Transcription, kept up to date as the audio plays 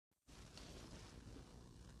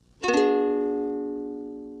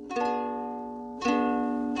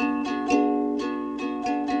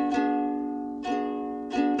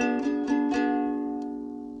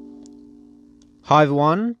Hi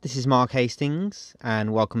everyone, this is Mark Hastings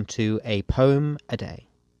and welcome to A Poem a Day.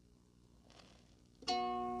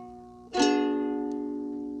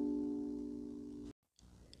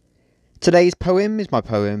 Today's poem is my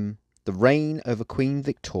poem, The Reign Over Queen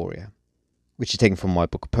Victoria, which is taken from my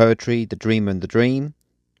book of poetry, The Dreamer and the Dream,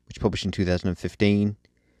 which was published in 2015,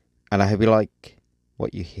 and I hope you like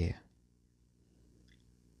what you hear.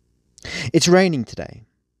 It's raining today.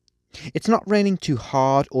 It's not raining too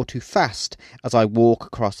hard or too fast as I walk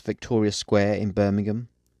across Victoria Square in Birmingham,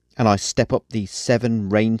 and I step up the 7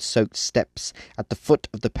 rain-soaked steps at the foot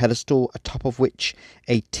of the pedestal atop of which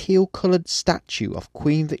a teal-coloured statue of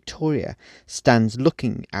Queen Victoria stands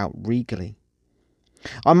looking out regally.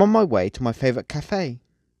 I'm on my way to my favourite cafe,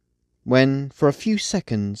 when, for a few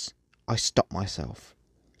seconds, I stop myself.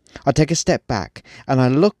 I take a step back, and I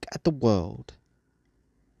look at the world.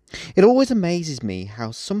 It always amazes me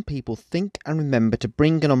how some people think and remember to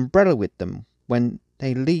bring an umbrella with them when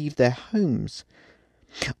they leave their homes.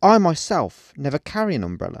 I myself never carry an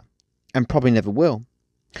umbrella, and probably never will.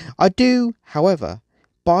 I do, however,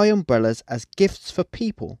 buy umbrellas as gifts for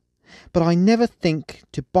people, but I never think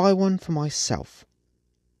to buy one for myself.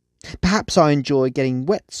 Perhaps I enjoy getting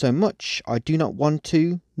wet so much I do not want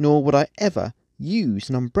to, nor would I ever use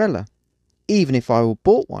an umbrella, even if I were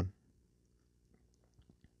bought one.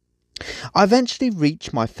 I eventually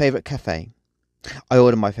reach my favourite cafe. I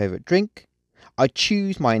order my favourite drink. I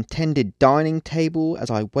choose my intended dining table as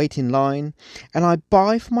I wait in line, and I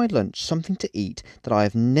buy for my lunch something to eat that I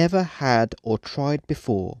have never had or tried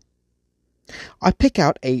before. I pick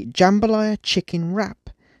out a jambalaya chicken wrap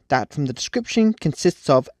that, from the description, consists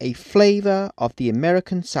of a flavour of the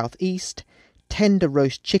American Southeast, tender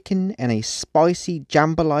roast chicken and a spicy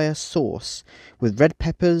jambalaya sauce with red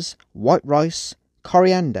peppers, white rice,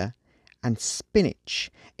 coriander, and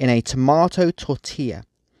spinach in a tomato tortilla.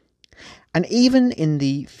 And even in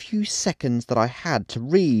the few seconds that I had to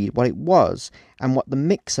read what it was and what the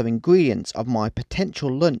mix of ingredients of my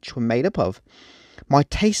potential lunch were made up of, my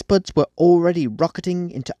taste buds were already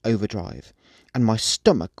rocketing into overdrive, and my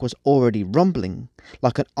stomach was already rumbling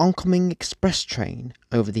like an oncoming express train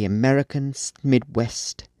over the American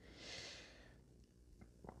Midwest.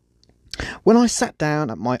 When I sat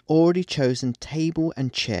down at my already chosen table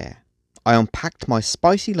and chair, I unpacked my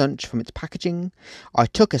spicy lunch from its packaging, I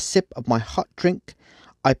took a sip of my hot drink,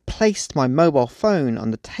 I placed my mobile phone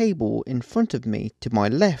on the table in front of me to my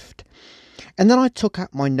left, and then I took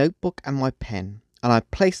out my notebook and my pen, and I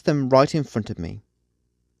placed them right in front of me.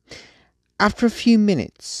 After a few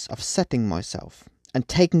minutes of settling myself, and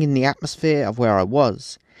taking in the atmosphere of where I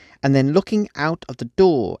was, and then looking out of the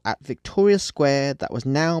door at Victoria Square that was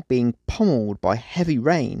now being pummeled by heavy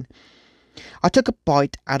rain, I took a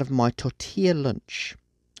bite out of my tortilla lunch,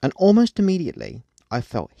 and almost immediately I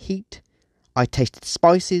felt heat, I tasted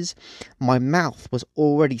spices, my mouth was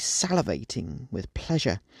already salivating with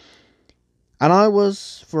pleasure, and I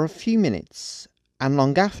was, for a few minutes, and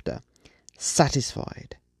long after,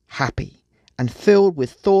 satisfied, happy, and filled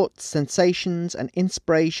with thoughts, sensations, and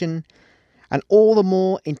inspiration, and all the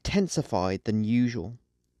more intensified than usual.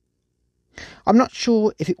 I'm not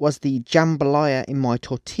sure if it was the jambalaya in my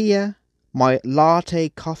tortilla, my latte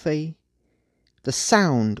coffee, the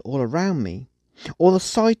sound all around me, or the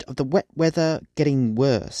sight of the wet weather getting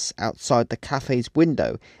worse outside the cafe's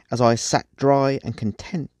window as I sat dry and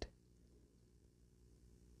content.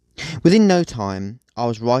 Within no time, I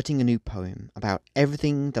was writing a new poem about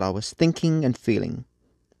everything that I was thinking and feeling.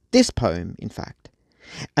 This poem, in fact.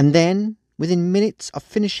 And then, within minutes of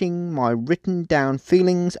finishing my written down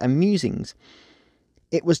feelings and musings,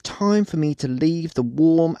 it was time for me to leave the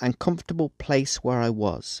warm and comfortable place where I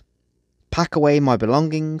was, pack away my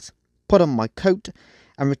belongings, put on my coat,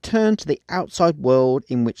 and return to the outside world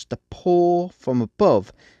in which the pour from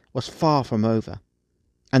above was far from over,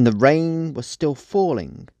 and the rain was still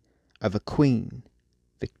falling over Queen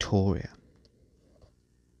Victoria.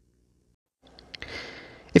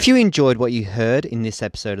 If you enjoyed what you heard in this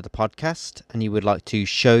episode of the podcast and you would like to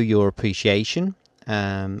show your appreciation,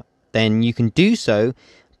 then you can do so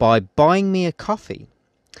by buying me a coffee.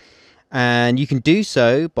 And you can do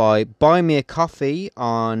so by buying me a coffee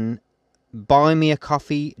on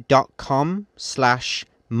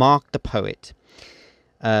buymeacoffee.com/markthepoet.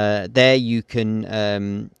 There you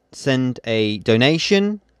can send a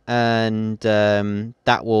donation, and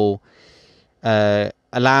that will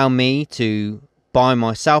allow me to buy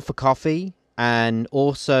myself a coffee, and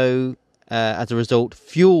also as a result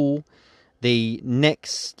fuel the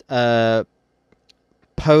next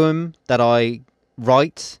poem that I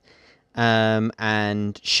write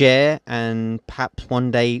and share, and perhaps one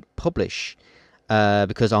day publish,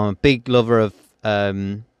 because I'm a big lover of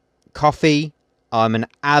Coffee, I'm an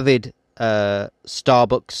avid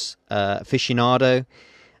Starbucks aficionado,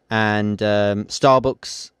 and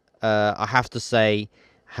Starbucks, I have to say,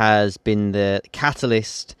 has been the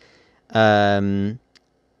catalyst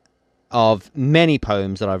of many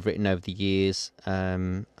poems that I've written over the years,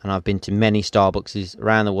 and I've been to many Starbucks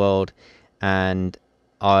around the world, and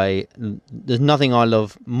there's nothing I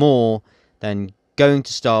love more than going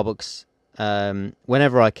to Starbucks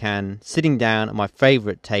whenever I can, sitting down at my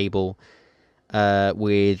favourite table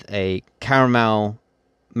with a caramel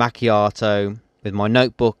macchiato, with my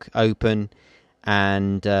notebook open,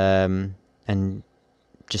 and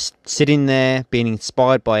just sitting there, being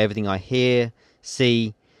inspired by everything I hear,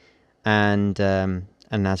 see, and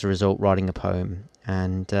as a result, writing a poem.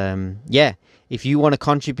 And if you want to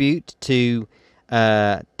contribute to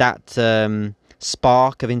that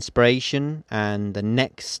spark of inspiration and the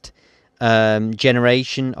next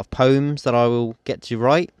generation of poems that I will get to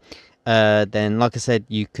write, then, like I said,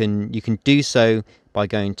 you can do so by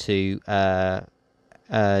going to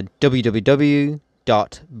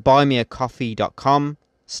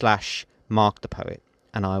www.buymeacoffee.com/markthepoet,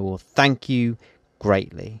 and I will thank you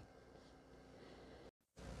greatly.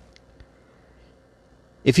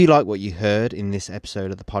 If you like what you heard in this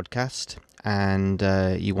episode of the podcast, and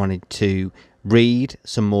you wanted to read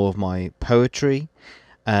some more of my poetry,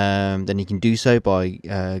 then you can do so by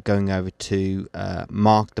going over to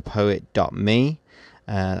markthepoet.me.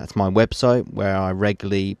 That's my website where I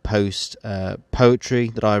regularly post poetry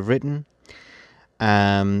that I've written.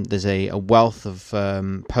 There's a wealth of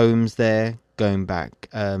poems there going back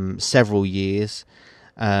several years.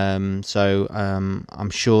 So I'm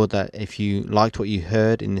sure that if you liked what you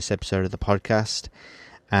heard in this episode of the podcast,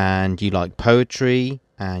 and you like poetry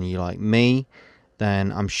and you like me,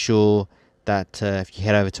 then I'm sure that if you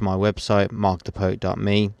head over to my website,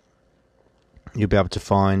 markthepoet.me, you'll be able to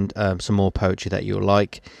find some more poetry that you'll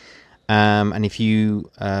like. And if you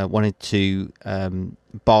wanted to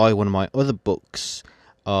buy one of my other books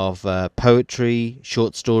of poetry,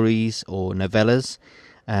 short stories, or novellas,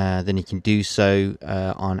 then you can do so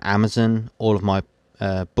on Amazon. All of my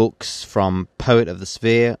books, from Poet of the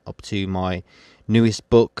Sphere up to my newest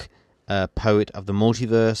book, Poet of the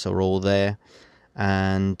Multiverse, are all there.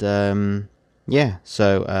 And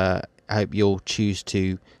so I hope you'll choose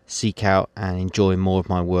to seek out and enjoy more of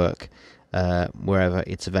my work wherever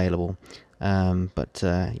it's available. I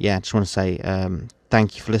just want to say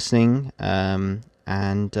thank you for listening, and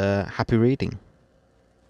happy reading.